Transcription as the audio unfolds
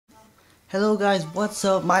Hello guys, what's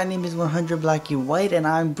up? My name is 100 Blacky White and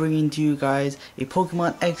I'm bringing to you guys a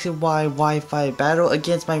Pokemon X and Y Wi-Fi battle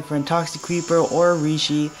against my friend Toxic Creeper or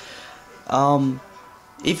RIshi.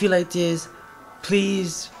 If you like this,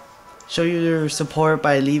 please show your support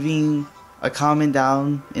by leaving a comment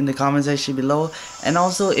down in the comment section below. And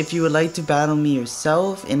also, if you would like to battle me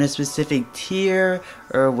yourself in a specific tier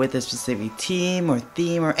or with a specific team or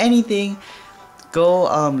theme or anything,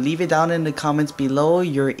 go leave it down in the comments below,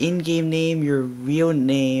 your in-game name, your real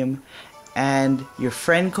name, and your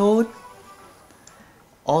friend code.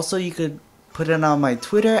 Also, you could put it on my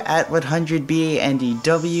Twitter at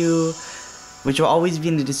 100BANDW, which will always be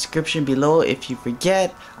in the description below if you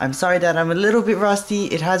forget. I'm sorry that I'm a little bit rusty.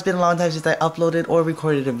 It has been a long time since I uploaded or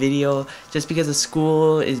recorded a video, just because the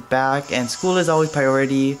school is back and school is always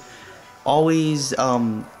priority. Always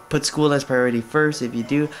put school as priority first if you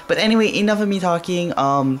do. But anyway, enough of me talking.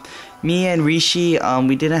 Me and RIshi,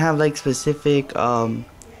 we didn't have like specific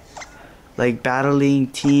like battling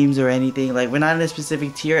teams or anything. Like, we're not in a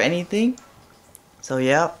specific tier or anything. So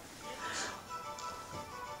yeah.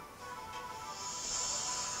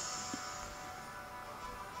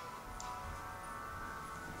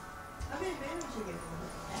 How many bedrooms you get?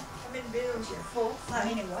 How many bedrooms you get? 4, 5. How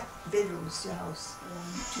many what? Bedrooms, the house. 1,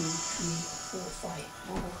 2, 3, 4, 5.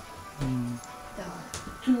 The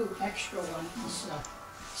 2 extra ones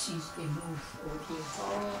since they moved over here.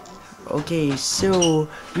 Okay, so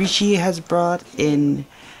RIshi has brought in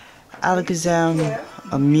Alakazam,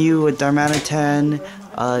 a Mew, a Darmanitan,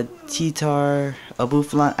 a Titar, a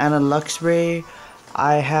Buffalon, and a Luxray.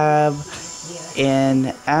 I have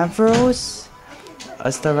an Ampharos, a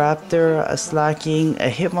Staraptor, a Slacking, a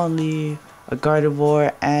Hitmonlee, a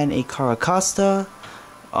Gardevoir, and a Carracosta.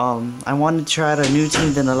 I wanted to try out a new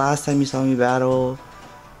team than the last time you saw me battle.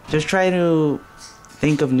 Just try to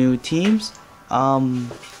think of new teams.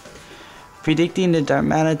 Predicting the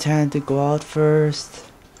Darmanitan to go out first.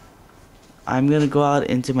 I'm gonna go out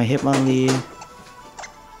into my Hitmonlee.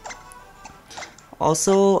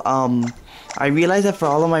 Also, I realized that for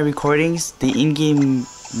all of my recordings, the in-game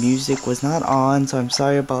music was not on, so I'm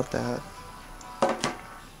sorry about that.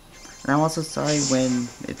 And I'm also sorry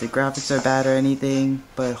if the graphics are bad or anything,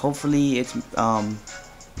 but hopefully it's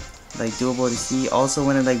like doable to see. Also,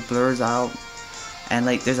 when it like blurs out and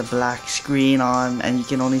like there's a black screen on and you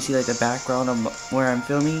can only see like the background of where I'm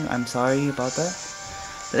filming, I'm sorry about that.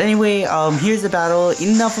 But anyway, here's the battle.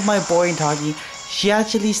 Enough of my boring talking. She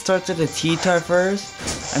actually starts with a Titar first.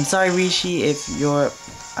 I'm sorry, RIshi, if you're,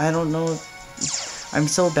 I don't know, I'm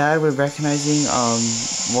so bad with recognizing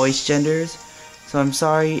voice genders, so I'm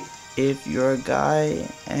sorry if you're a guy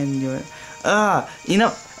and you're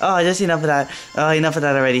just enough of that. Enough of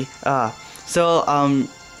that already. So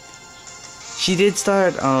she did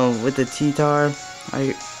start with the Titar.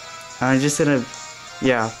 I'm just gonna,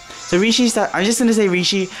 yeah. So RIshi start. I'm just gonna say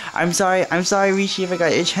RIshi. I'm sorry RIshi if I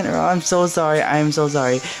got your channel wrong. I'm so sorry.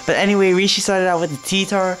 But anyway, RIshi started out with the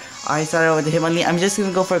Titar. I started out with the Hitmonlee. I'm just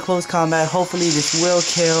gonna go for a close combat. Hopefully this will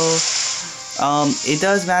kill. It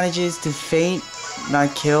does manages to faint,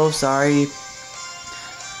 not kill. Sorry.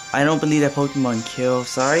 I don't believe that Pokemon kill.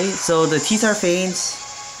 Sorry. So the Titar faints.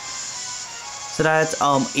 So that's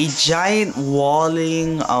a giant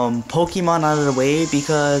walling Pokemon out of the way,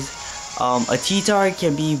 because a Titar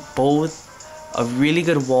can be both a really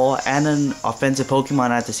good wall and an offensive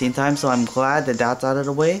Pokemon at the same time, so I'm glad that that's out of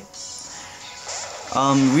the way.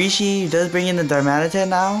 RIshi does bring in the Darmanitan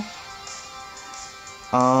now.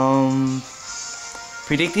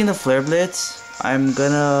 Predicting the Flare Blitz, I'm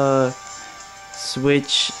gonna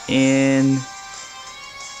switch in.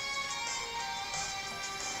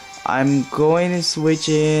 I'm going to switch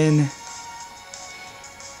in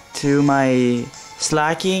to my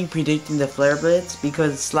Slacking, predicting the Flare Blitz,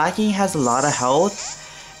 because Slacking has a lot of health,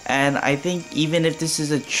 and I think even if this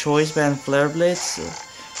is a choice band Flare Blitz,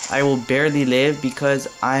 I will barely live because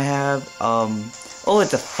I have oh,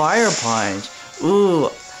 it's a Fire Punch.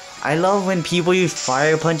 Ooh, I love when people use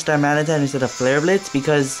Fire Punch Darmanitan instead of Flare Blitz,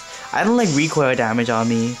 because I don't like recoil damage on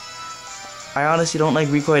me. I honestly don't like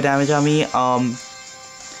recoil damage on me.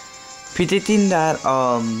 Predicting that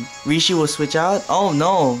RIshi will switch out. Oh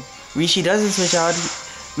no, RIshi doesn't switch out.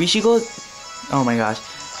 RIshi goes, oh my gosh,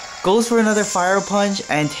 goes for another Fire Punch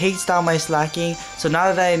and takes down my Slacking. So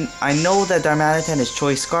now that I know that Darmanitan is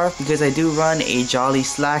Choice Scarf, because I do run a Jolly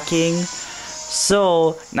Slacking.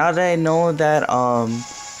 So now that I know that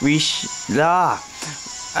RIshi,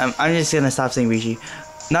 I'm just gonna stop saying RIshi.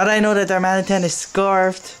 Now that I know that Darmanitan is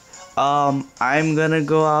scarfed, I'm gonna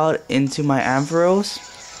go out into my Ampharos.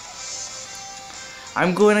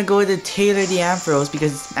 I'm going to go to Taylor the Ampharos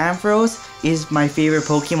because Ampharos is my favorite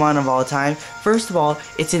Pokemon of all time. First of all,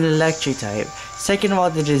 it's an electric type. Second of all,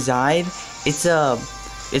 the design, it's a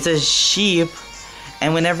sheep.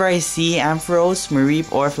 And whenever I see Ampharos,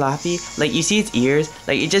 Mareep, or Flappy, like you see its ears,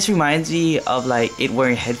 like it just reminds me of like it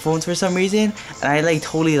wearing headphones for some reason. And I like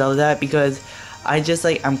totally love that because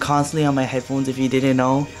I'm constantly on my headphones if you didn't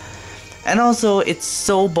know. And also, it's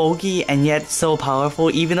so bulky and yet so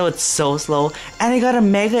powerful, even though it's so slow. And it got a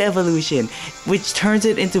Mega Evolution, which turns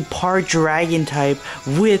it into part Dragon type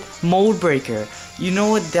with Mold Breaker. You know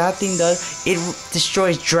what that thing does? It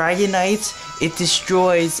destroys Dragonites. It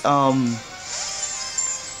destroys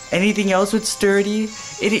anything else with Sturdy.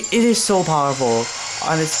 It is so powerful,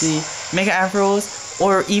 honestly. Mega Ampharos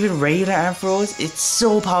or even regular Ampharos, it's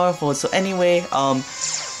so powerful. So anyway,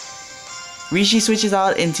 Rishi switches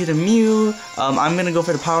out into the Mew. I'm gonna go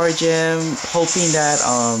for the Power Gem, hoping that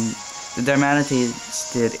the Darmanitan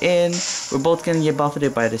stayed in. We're both gonna get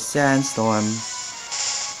buffeted by the Sandstorm.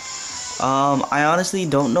 I honestly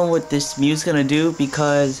don't know what this Mew's gonna do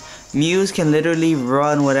because Mews can literally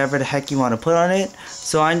run whatever the heck you want to put on it.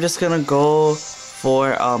 So I'm just gonna go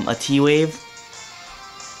for a T-Wave.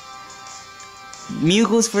 Mew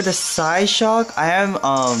goes for the Psy Shock. I am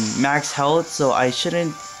max health, so I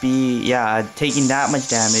shouldn't be taking that much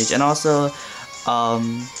damage. And also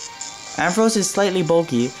Ampharos is slightly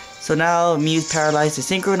bulky, so now Mew's paralyzed. The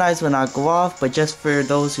Synchronize will not go off, but just for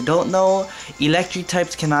those who don't know, electric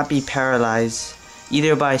types cannot be paralyzed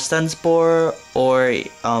either by Stun Spore or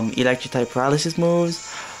electric type paralysis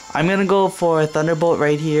moves. I'm gonna go for a Thunderbolt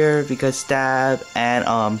right here because stab and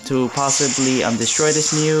to possibly destroy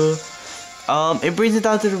this Mew. It brings it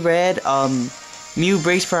down to the red. Mew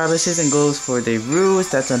breaks paralysis and goes for the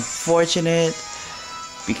Roost. That's unfortunate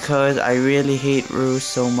because I really hate Roost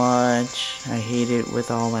so much. I hate it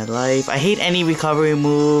with all my life. I hate any recovery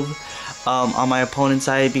move on my opponent's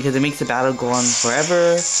side because it makes the battle go on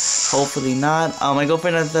forever. Hopefully not. I go for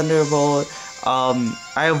another Thunderbolt.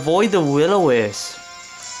 I avoid the Will-O-Wisp,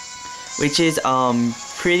 which is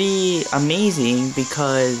pretty amazing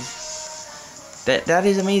because that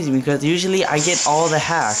is amazing because usually I get all the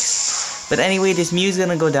hacks. But anyway, this Mew's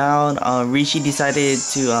gonna go down. Rishi decided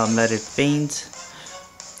to let it faint.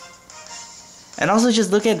 And also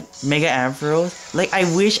just look at Mega Ampharos. Like, I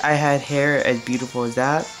wish I had hair as beautiful as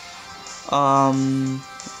that.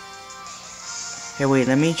 Here, wait,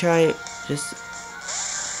 let me try just...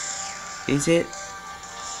 Is it?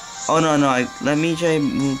 Oh, no, let me try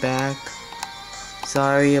move back.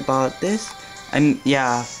 Sorry about this.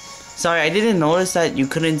 Sorry, I didn't notice that you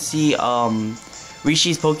couldn't see,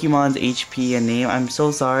 Rishi's Pokemon's HP and name. I'm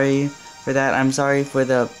so sorry for that. I'm sorry for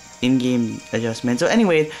the in-game adjustment. So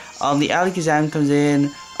anyway, the Alakazam comes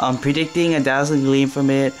in, predicting a Dazzling Gleam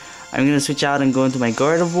from it. I'm gonna switch out and go into my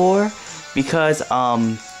Gardevoir because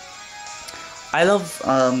I love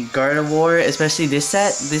Gardevoir, especially this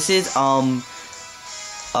set. This is a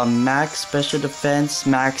max special defense,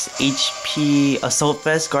 max HP Assault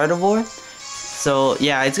Vest Gardevoir. So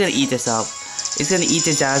yeah, it's gonna eat this up. It's gonna eat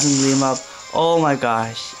the Dazzling Gleam up. Oh my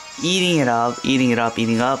gosh. Eating it up.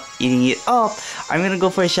 I'm gonna go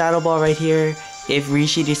for a Shadow Ball right here. If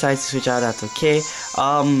Rishi decides to switch out, that's okay.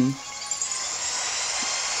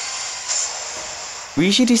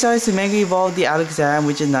 Rishi decides to Mega Evolve the Alakazam,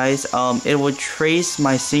 which is nice. It will trace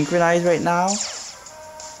my Synchronize right now.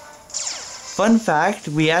 Fun fact,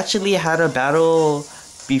 we actually had a battle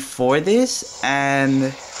before this,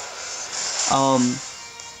 and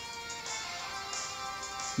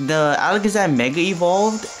the Alakazam Mega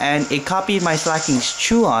Evolved and it copied my Slacking's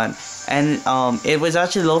Chew-on, and it was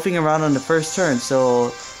actually loafing around on the first turn,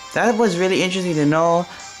 so that was really interesting to know.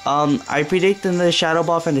 I predicted the Shadow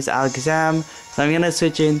Ball from this Alakazam, so I'm gonna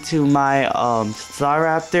switch into my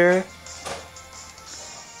Staraptor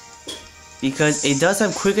because it does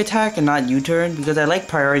have Quick Attack and not U-turn because I like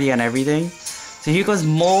priority on everything. So here goes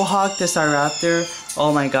Mohawk the Staraptor.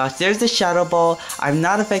 Oh my gosh, there's the Shadow Ball. I'm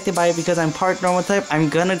not affected by it because I'm part normal type. I'm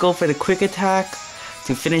gonna go for the Quick Attack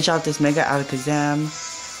to finish off this Mega Alakazam.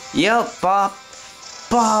 Yep, bop,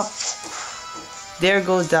 bop. There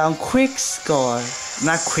goes down Quick Scarf.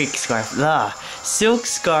 Not Quick Scarf, Silk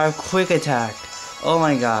Scarf Quick Attack. Oh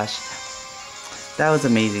my gosh. That was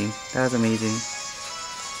amazing.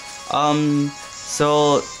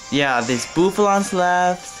 So yeah, this Bouffalon's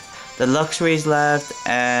left. The Luxray's left,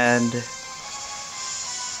 and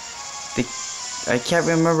I can't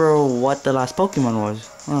remember what the last Pokemon was.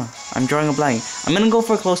 I'm drawing a blank. I'm gonna go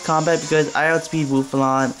for close combat because I outspeed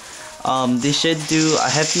Bouffalon. This should do a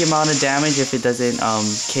hefty amount of damage if it doesn't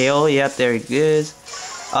KO. Yep, there it is.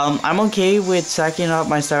 I'm okay with sacking up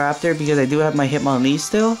my Staraptor because I do have my Hitmonlee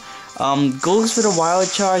still. Goes for the wild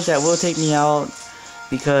charge that will take me out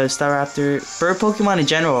because Staraptor, bird Pokemon in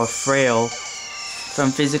general are frail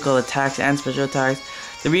from physical attacks and special attacks.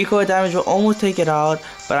 The recoil damage will almost take it out,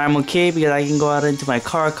 but I'm okay because I can go out into my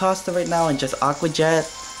Caracosta right now and just Aqua Jet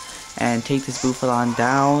and take this Bufalon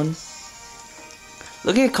down.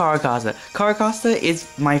 Look at Caracosta. Caracosta is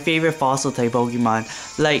my favorite fossil type Pokemon.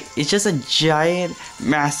 Like, it's just a giant,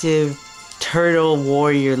 massive turtle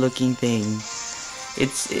warrior looking thing.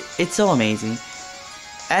 It's so amazing.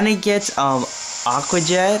 And it gets Aqua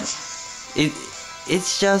Jet.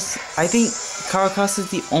 It's just, I think Caracosta is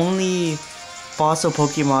the only fossil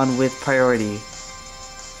Pokemon with priority.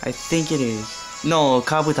 I think it is. No,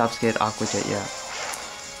 Kabutops get Aqua Jet, yeah.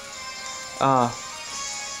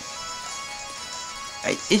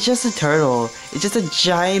 It's just a turtle. It's just a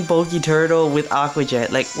giant bulky turtle with Aqua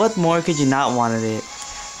Jet. Like, what more could you not want of it?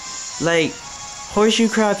 Like, horseshoe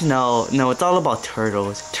crabs? No, it's all about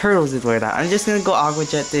turtles. Turtles is where that. I'm just gonna go Aqua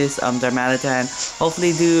Jet this Darmanitan.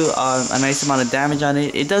 Hopefully do a nice amount of damage on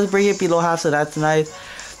it. It does bring it below half, so that's nice.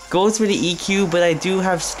 Goes for the EQ, but I do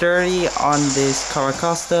have Sturdy on this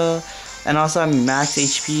Caracosta. And also I'm max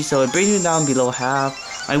HP, so it brings me down below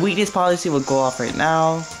half. My weakness policy will go off right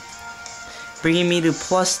now, bringing me to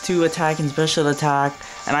 +2 attack and special attack.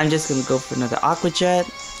 And I'm just gonna go for another Aqua Jet.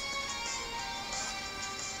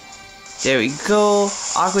 There we go.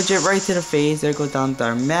 Aqua Jet right to the face. There goes down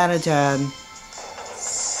Darmanitan.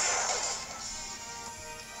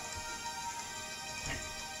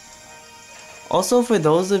 Also, for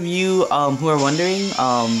those of you who are wondering,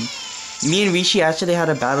 me and Rishi actually had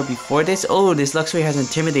a battle before this. Oh, this Luxray has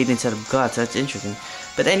Intimidate instead of Guts. That's interesting.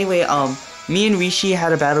 But anyway, me and Rishi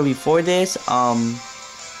had a battle before this.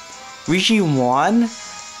 Rishi won,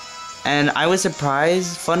 and I was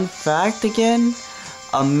surprised. Fun fact again,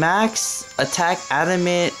 a max attack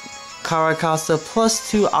adamant Caracosta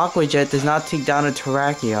 +2 Aqua Jet does not take down a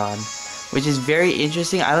Terrakion, which is very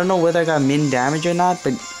interesting. I don't know whether I got min damage or not,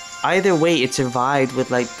 but either way it survived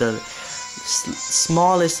with like the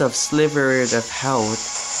smallest of slivers of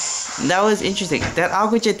health. That was interesting. That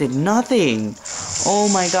Aqua Jet did nothing. Oh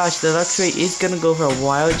my gosh, the Luxray is gonna go for a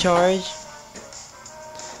wild charge.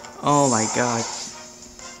 Oh my gosh.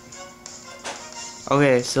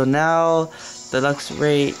 Okay, so now the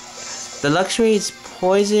Luxray is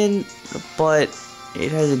poison, but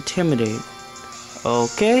it has Intimidate.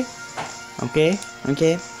 Okay.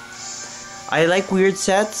 I like weird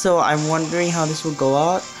sets, so I'm wondering how this will go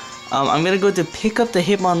out. I'm gonna go to pick up the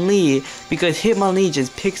Hitmonlee because Hitmonlee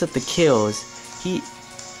just picks up the kills. He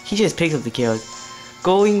just picks up the kills.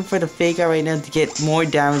 Going for the fake out right now to get more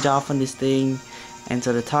damage off on this thing, and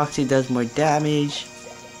so the Toxic does more damage.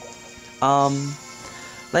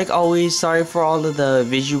 Like always, sorry for all of the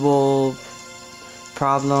visual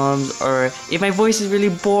problems, or if my voice is really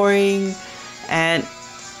boring, and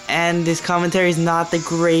this commentary is not the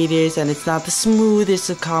greatest, and it's not the smoothest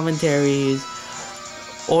of commentaries,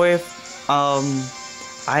 or if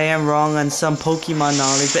I am wrong on some Pokemon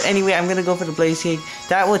knowledge. But anyway, I'm gonna go for the Blaze Kick.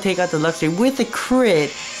 That will take out the Luxray with a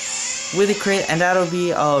crit, and that'll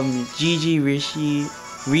be GG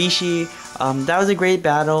Rishi. That was a great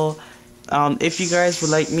battle. If you guys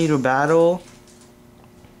would like me to battle,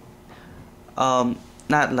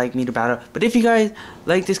 not like me to battle, but if you guys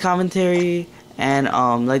like this commentary and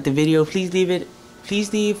like the video, please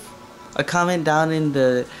leave a comment down in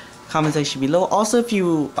the comment section below. Also, if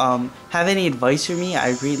you have any advice for me,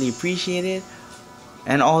 I greatly appreciate it.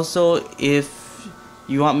 And also, if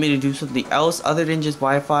you want me to do something else other than just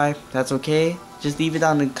Wi-Fi, that's okay. Just leave it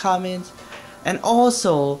down in the comments. And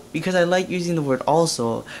also, because I like using the word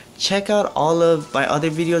also, check out all of my other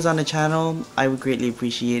videos on the channel. I would greatly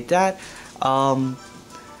appreciate that.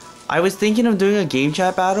 I was thinking of doing a game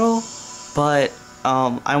chat battle, but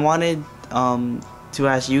I wanted to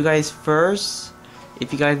ask you guys first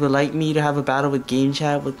if you guys would like me to have a battle with game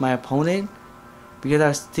chat with my opponent, because I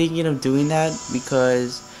was thinking of doing that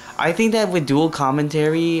because I think that with dual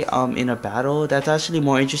commentary in a battle, that's actually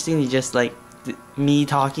more interesting than just like me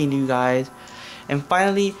talking to you guys. And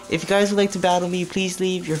finally, if you guys would like to battle me, please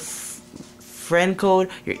leave your friend code,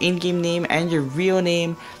 your in-game name, and your real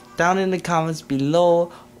name down in the comments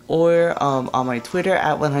below, or on my Twitter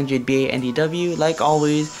at 100BANDW. Like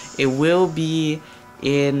always, it will be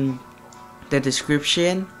in the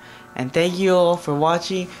description. And thank you all for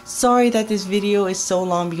watching. Sorry that this video is so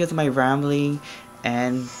long because of my rambling,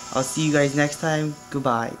 and I'll see you guys next time.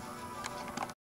 Goodbye.